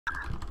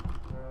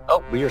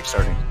Oh, we are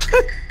starting.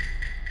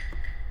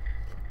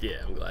 Yeah,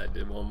 I'm glad I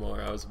did one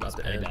more. I was about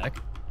to end. No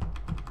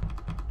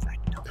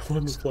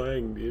one's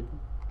playing, dude.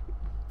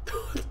 No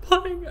one's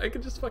playing. I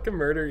could just fucking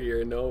murder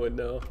you and no one would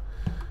know.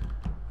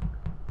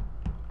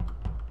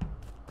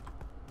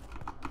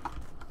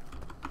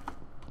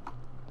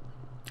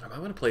 I might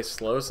want to play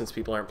slow since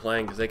people aren't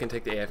playing because they can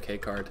take the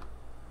AFK card.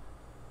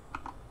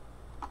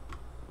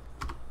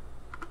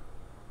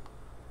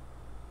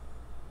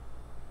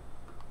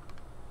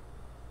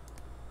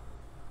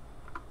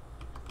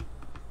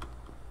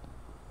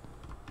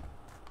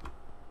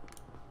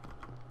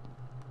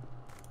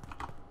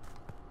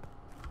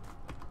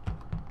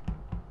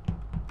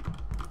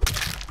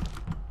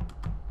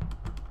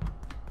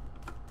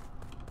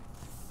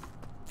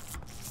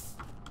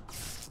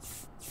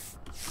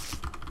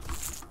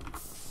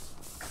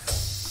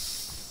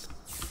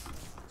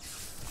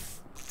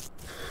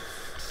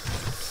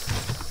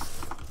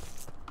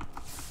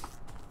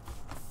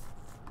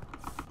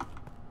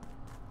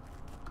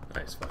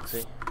 Nice,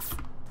 Foxy.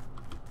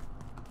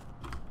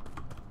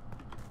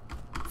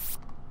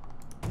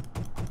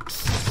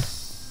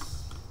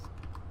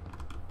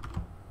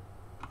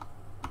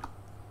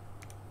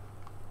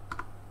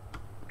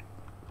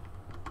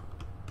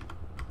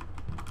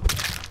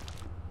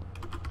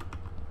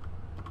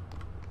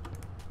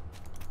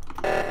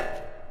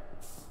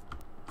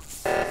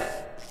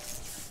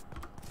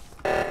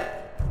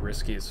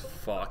 Risky as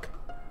fuck.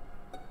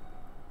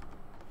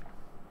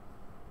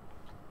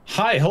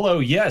 Hi, hello,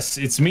 yes,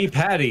 it's me,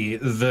 Patty,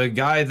 the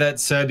guy that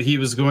said he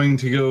was going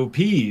to go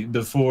pee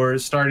before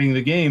starting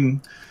the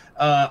game.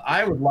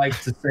 I would like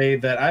to say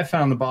that I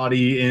found the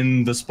body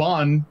in the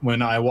spawn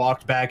when I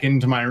walked back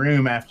into my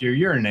room after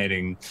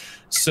urinating.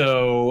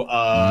 So,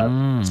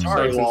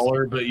 sorry,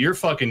 Waller, but you're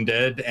fucking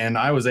dead, and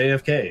I was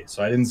AFK,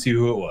 so I didn't see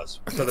who it was.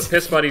 So the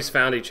piss buddies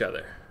found each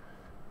other.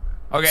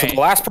 Okay. So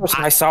the last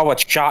person I saw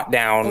was shot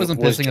down. I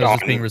wasn't pissing. I was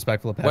just being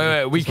respectful of Patty.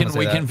 Wait, we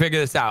can figure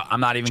this out. I'm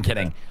not even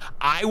kidding.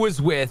 I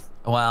was with,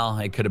 well,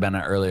 it could have been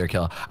an earlier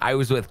kill. I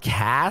was with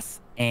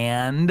Cass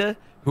and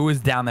who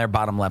was down there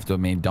bottom left with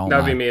me? Don't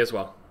That'd lie. be me as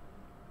well.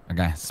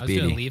 Okay, Speedy. I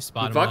was gonna leave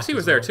spot. Voxy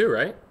was there too,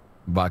 right?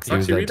 Voxy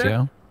was there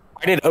too.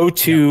 I did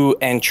O2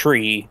 and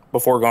tree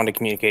before going to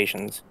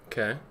communications.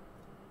 Okay.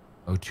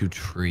 O2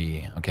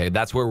 tree. Okay,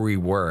 that's where we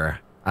were.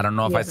 I don't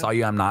know if I saw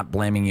you. I'm not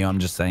blaming you. I'm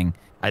just saying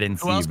I didn't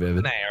see you, Vivid.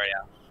 In that area?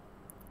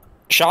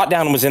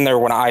 Shotdown was in there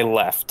when I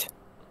left.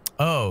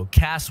 Oh,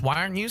 Cass, why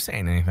aren't you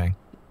saying anything?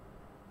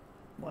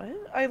 What?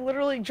 I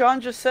literally, John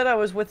just said I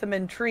was with him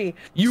in tree.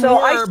 You so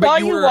were, I saw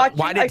but you were. watching,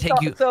 Why did it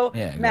take you? So,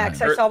 yeah, Max,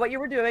 I saw what you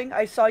were doing.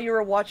 I saw you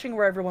were watching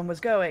where everyone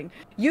was going.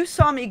 You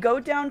saw me go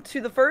down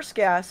to the first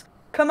gas,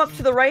 come up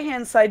to the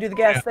right-hand side, do the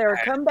gas there,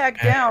 come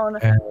back down, do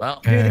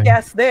the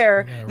gas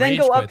there, then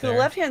go up to the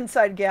left-hand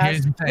side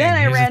gas, then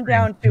I ran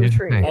down to a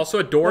tree. Also,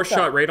 a door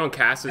shot right on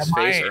Cass's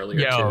face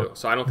earlier too,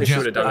 so I don't think she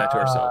would have done that to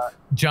herself.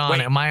 John,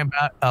 am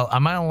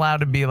I allowed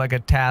to be like a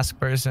task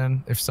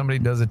person if somebody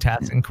does a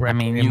task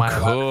incorrectly? I mean, you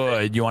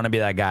could. You want to be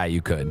that guy?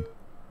 You could.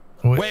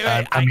 Wait,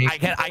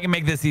 I can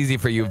make this easy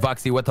for you,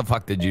 Vuxy. What the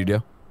fuck did you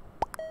do?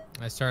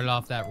 I started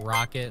off that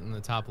rocket in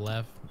the top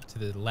left to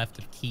the left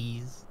of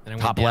keys. Then I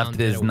went Top down, left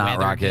is did a not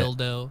weather rocket.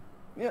 dildo.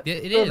 Yeah,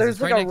 It so is. there's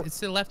It's like right a, next, it's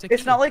to the left of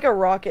It's key. not like a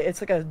rocket. It's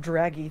like a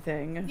draggy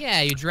thing. Yeah,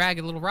 you drag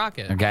a little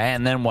rocket. Okay,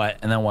 and then what?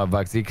 And then what,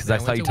 Vuxy? Because I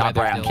saw you top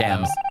right on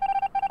cams.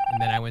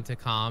 And then I went to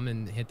comm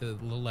and hit the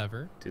little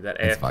lever. Dude, that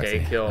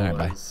AFK kill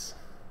was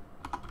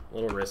a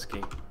little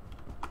risky.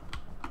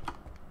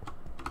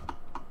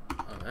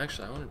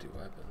 Actually, I want to do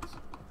weapons.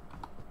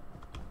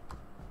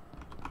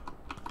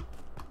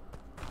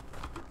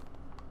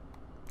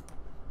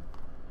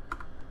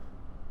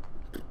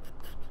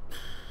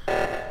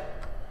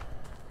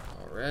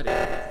 Already.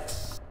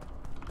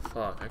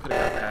 Fuck, I could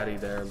have got Patty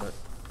there, but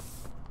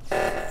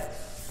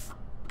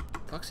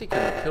Foxy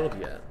couldn't have killed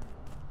yet.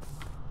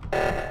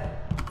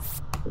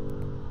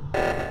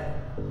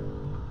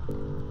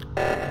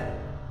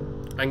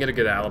 I can get a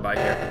good alibi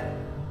here.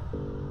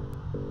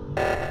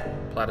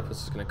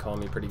 Platypus is gonna call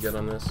me pretty good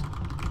on this.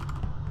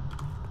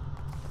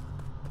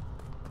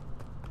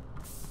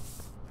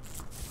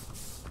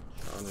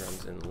 John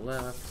runs in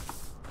left.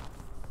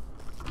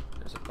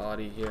 There's a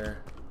body here.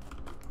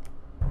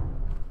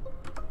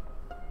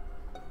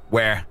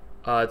 Where?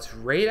 It's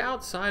right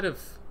outside of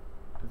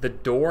the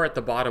door at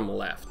the bottom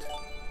left.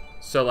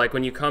 So like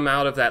when you come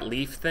out of that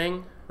leaf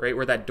thing, right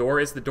where that door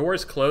is, the door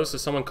is closed, so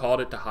someone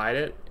called it to hide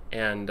it,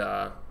 and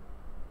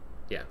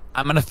yeah.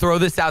 I'm gonna throw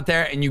this out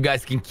there, and you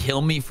guys can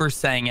kill me for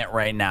saying it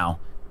right now.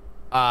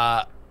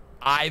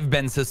 I've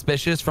been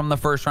suspicious from the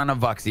first round of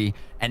Vuxy,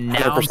 and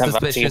now I'm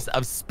suspicious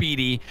of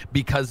Speedy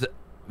because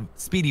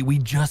Speedy, we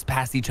just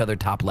passed each other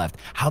top left.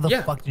 How the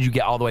fuck did you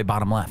get all the way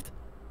bottom left?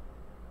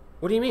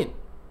 What do you mean?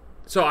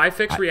 So I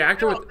fixed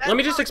reactor with, let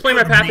me just explain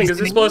my pathing because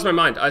this blows my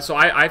mind. So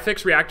I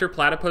fixed reactor,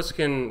 Platypus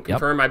can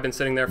confirm I've been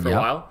sitting there for a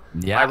while.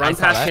 Yeah, I run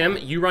past him,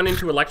 you run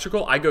into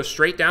electrical, I go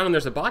straight down and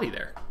there's a body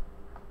there.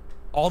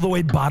 All the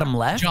way bottom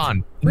left?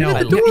 John, Right no,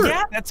 at the door.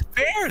 yeah, that's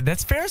fair.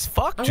 That's fair as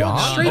fuck, I John.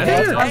 walked straight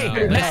there.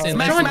 Listen,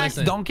 Max,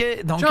 listen. don't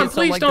get John, so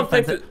please like don't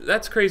think defensive.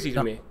 that's crazy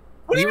to me.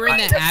 We were in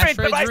the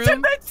Astrid's I room.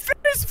 said that's fair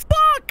as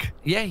fuck.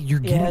 Yeah, you're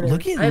Yeah, getting. it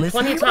Look is. at. I had Listen.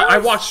 plenty of time. I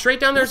walked straight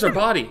down there as a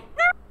body.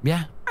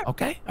 Yeah.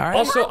 Okay. All right.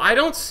 Also, I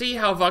don't see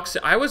how Vuxy.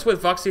 I was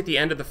with Vuxy at the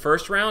end of the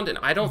first round, and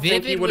I don't think he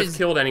Vivid would have was-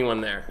 killed anyone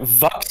there.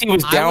 Vuxy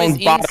was I down was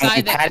bottom inside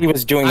and that- Patty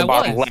was doing the I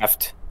bottom was.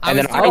 left. I And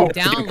was then I doing went to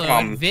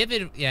download.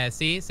 Vivid, yeah,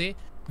 see?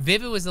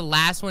 Vivid was the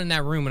last one in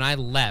that room when I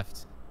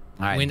left.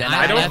 All right, When then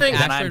I don't left think-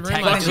 Astrid room,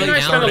 I Vuxy was and I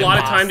down spent a there. lot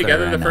of time Imposter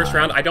together in the and, first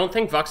round. I don't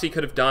think Vuxy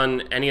could have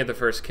done any of the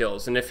first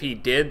kills, and if he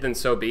did, then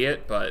so be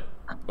it. But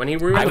when we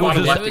were I at the will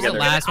bottom just- left It was the together,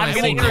 last one I'm I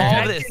gonna seen. call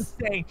interject this.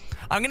 and say,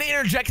 I'm gonna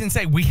interject and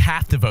say we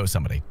have to vote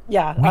somebody.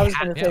 Yeah, We I was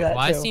have- gonna say Yeah, that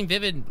well, I too. seen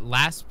Vivid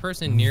last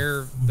person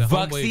near the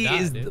homeboy who Vuxy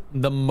died, is dude.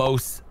 the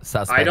most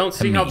suspect. I don't to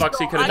see how me.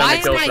 Vuxy could have Why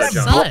done the is kill that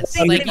shot, John. sus?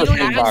 Like, you don't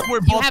even, We're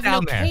you both have no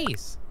down there.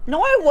 case. No,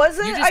 I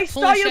wasn't. You I just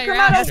saw pulled you shit come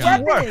out out of as your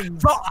ass.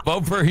 weapons.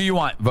 Vote for who you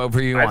want. Vote for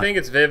who you I want. think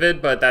it's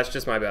Vivid, but that's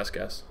just my best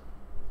guess.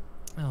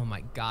 Oh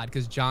my god,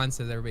 because John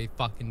says everybody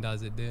fucking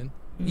does it, dude.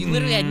 You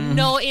literally had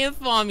no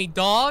info on me,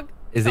 dog.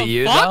 Is The it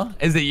you fuck?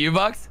 though? Is it you,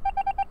 Bucks?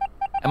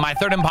 Am I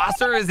third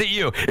imposter? Or is it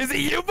you? Is it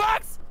you,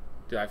 Bucks?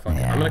 Dude,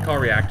 I'm gonna call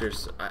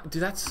reactors.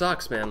 Dude, that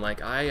sucks, man.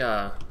 Like,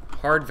 I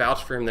hard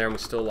vouched for him there and we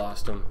still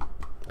lost him.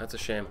 That's a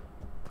shame.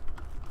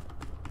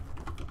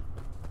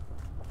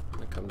 I'm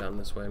gonna come down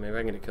this way. Maybe I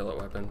can get a kill at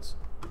weapons.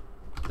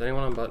 Is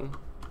anyone on button?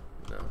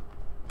 No.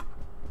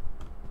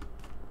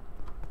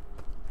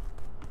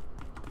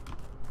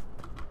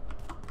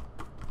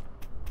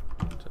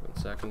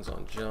 Seconds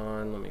on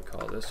John. Let me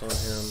call this on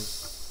him.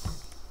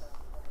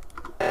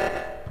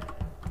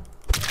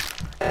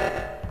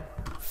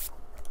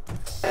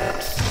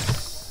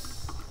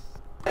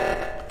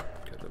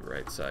 Go to the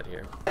right side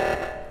here.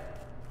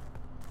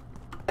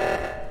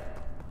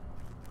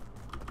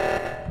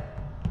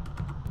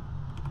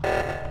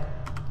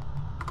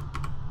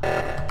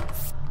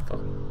 Fuck.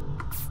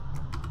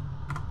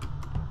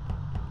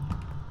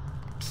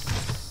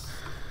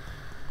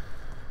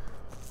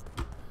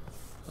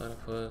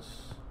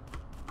 Platypus.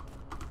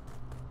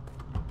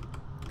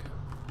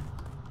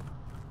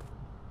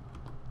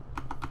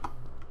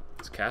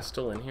 Is Cass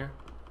still in here?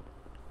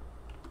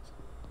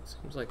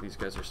 Seems like these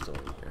guys are still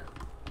in here.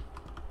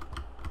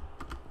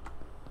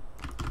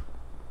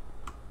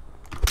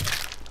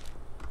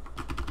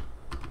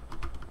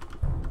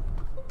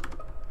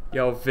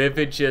 Yo,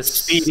 Vivid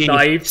just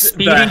sniped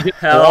the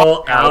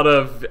hell out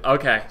of.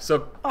 Okay,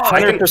 so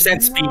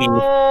 100% Speedy.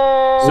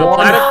 So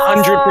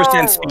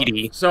 100%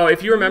 Speedy. So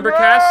if you remember,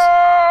 Cass,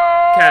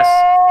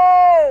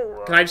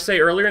 can I just say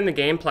earlier in the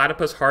game,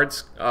 Platypus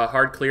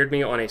hard cleared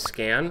me on a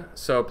scan.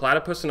 So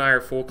Platypus and I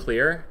are full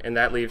clear, and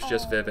that leaves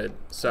just Vivid.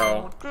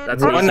 So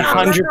that's an easy one.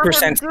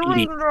 100%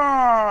 Speedy.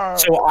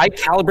 So I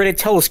calibrated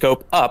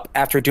telescope up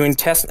after doing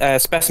test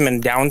specimen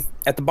down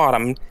at the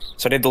bottom.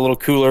 So I did the little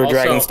cooler Also-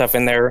 dragon stuff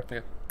in there. Yeah.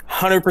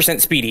 100%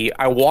 Speedy.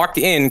 I walked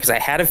in because I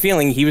had a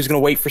feeling he was going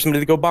to wait for somebody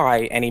to go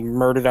by, and he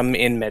murdered him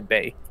in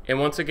medbay. And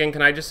once again,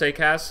 can I just say,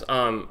 Cass,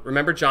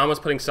 remember John was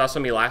putting sus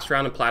on me last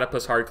round and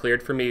Platypus hard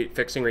cleared for me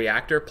fixing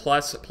reactor,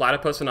 plus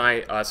Platypus and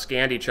I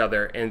scanned each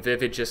other and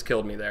Vivid just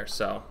killed me there,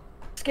 so.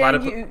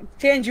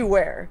 Scanned you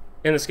where?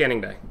 In the scanning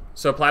bay.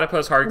 So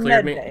Platypus hard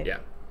cleared me, Med bay. yeah.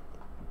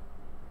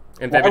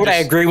 And Why Vivid would I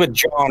just agree with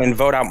John and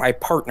vote out my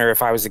partner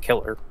if I was the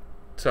killer?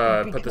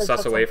 to put the Because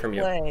sus that's away a from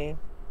you. play.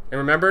 And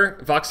remember,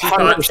 Voxy 100%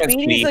 thought...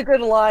 Speedy's a good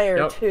liar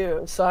Yep.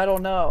 too, so I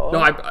don't know.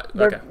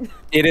 No, okay.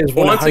 It is 100%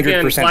 Once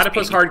again,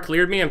 Platypus Speedy. hard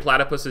cleared me and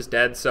Platypus is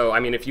dead, so I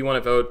mean, if you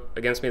want to vote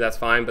against me, that's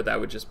fine, but that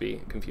would just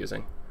be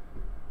confusing.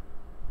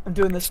 I'm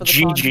doing this for the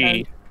GG.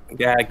 content.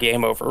 Yeah,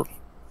 game over.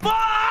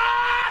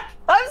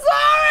 I'm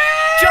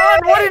sorry! John,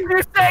 what did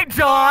you say,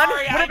 John?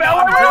 Sorry, What I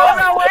about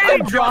know,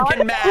 I'm drunk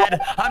and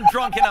mad. I'm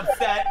drunk and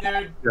upset,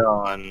 dude.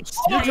 John.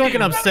 You're drunk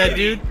and upset,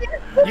 dude.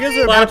 You guys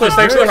are a bunch Platypus, of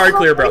thanks for the jerks. hard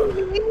clear, bro.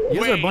 You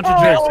guys are a bunch Oh,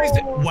 of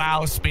jerks.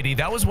 wow, Speedy,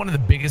 that was one of the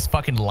biggest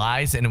fucking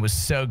lies, and it was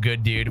so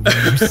good, dude. When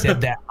you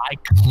said that I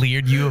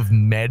cleared you of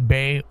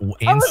medbay,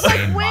 I was like,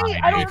 insane wait, lie,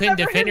 I don't You couldn't remember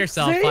defend him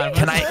yourself, saying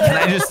Platypus. Can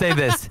I just say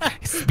this?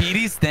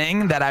 Speedy's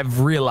thing that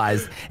I've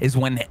realized is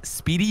when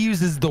Speedy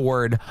uses the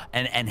word,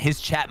 and his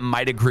chat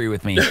might agree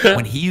with me,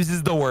 when he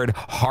uses the word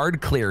hard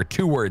clear,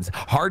 2 words,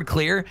 hard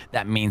clear,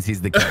 that means he's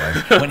the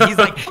killer. When he's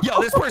like, yo,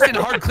 this person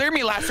hard cleared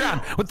me last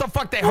round. What the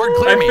fuck, they hard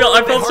cleared me?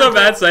 I They felt so hard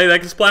bad saying that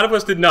because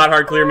Platypus did not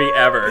hard clear me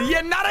ever.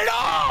 Yeah, not at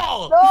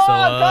all. No, So,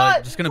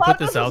 God, just gonna put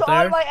this Platypus out was on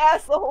there. my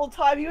ass the whole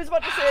time. He was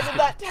about to say it in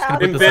that tab.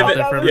 put this out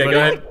there for I was everybody.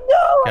 Yeah, go like,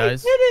 no,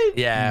 Guys. I didn't.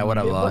 Yeah,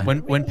 whatever.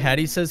 When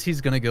Patty says he's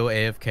gonna go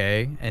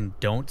AFK and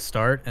don't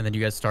start, and then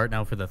you guys start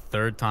now for the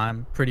 3rd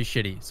time, pretty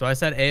shitty. So I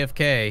said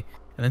AFK,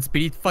 and then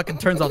Speedy fucking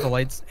turns off the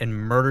lights and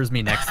murders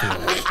me next to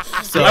him.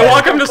 So I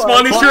walk him to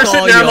spawn, these two are fuck sitting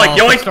all there, I'm like,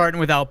 y'all for yoink! starting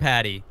without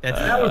Patty. That's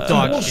That was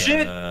dog bullshit.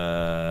 shit.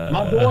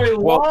 My boy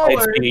Well, it's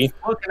Lawler me.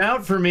 looking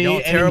out for me. Y'all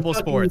and he terrible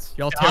fucking sports.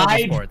 Y'all terrible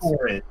died sports.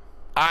 for it.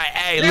 All right,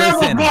 hey, Terrible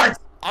listen. sports.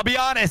 I'll be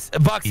honest,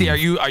 Vuxy,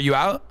 are you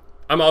out?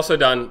 I'm also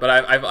done, but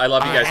I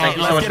love you guys. Thank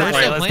you so much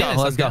for playing.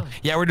 Let's go.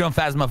 Yeah, we're doing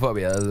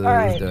Phasmophobia.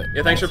 Let's do it.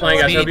 Yeah, thanks for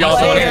playing, guys. Hope you all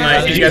have fun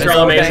tonight. You guys are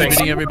all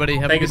amazing. Everybody,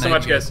 thank you so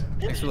much, guys.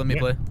 Thanks for letting me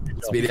play.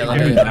 Speedy, I love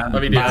you.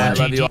 Love you, dude. I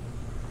love you.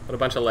 What a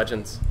bunch of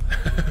legends.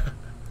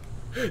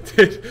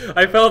 Dude,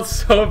 I felt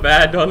so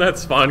bad on that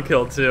spawn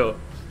kill too.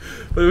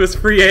 But it was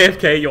free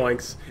AFK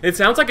yoinks. It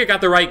sounds like I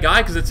got the right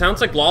guy because it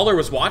sounds like Lawler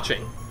was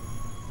watching.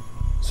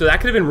 So that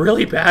could have been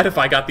really bad if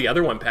I got the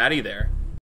other one, Patty, there.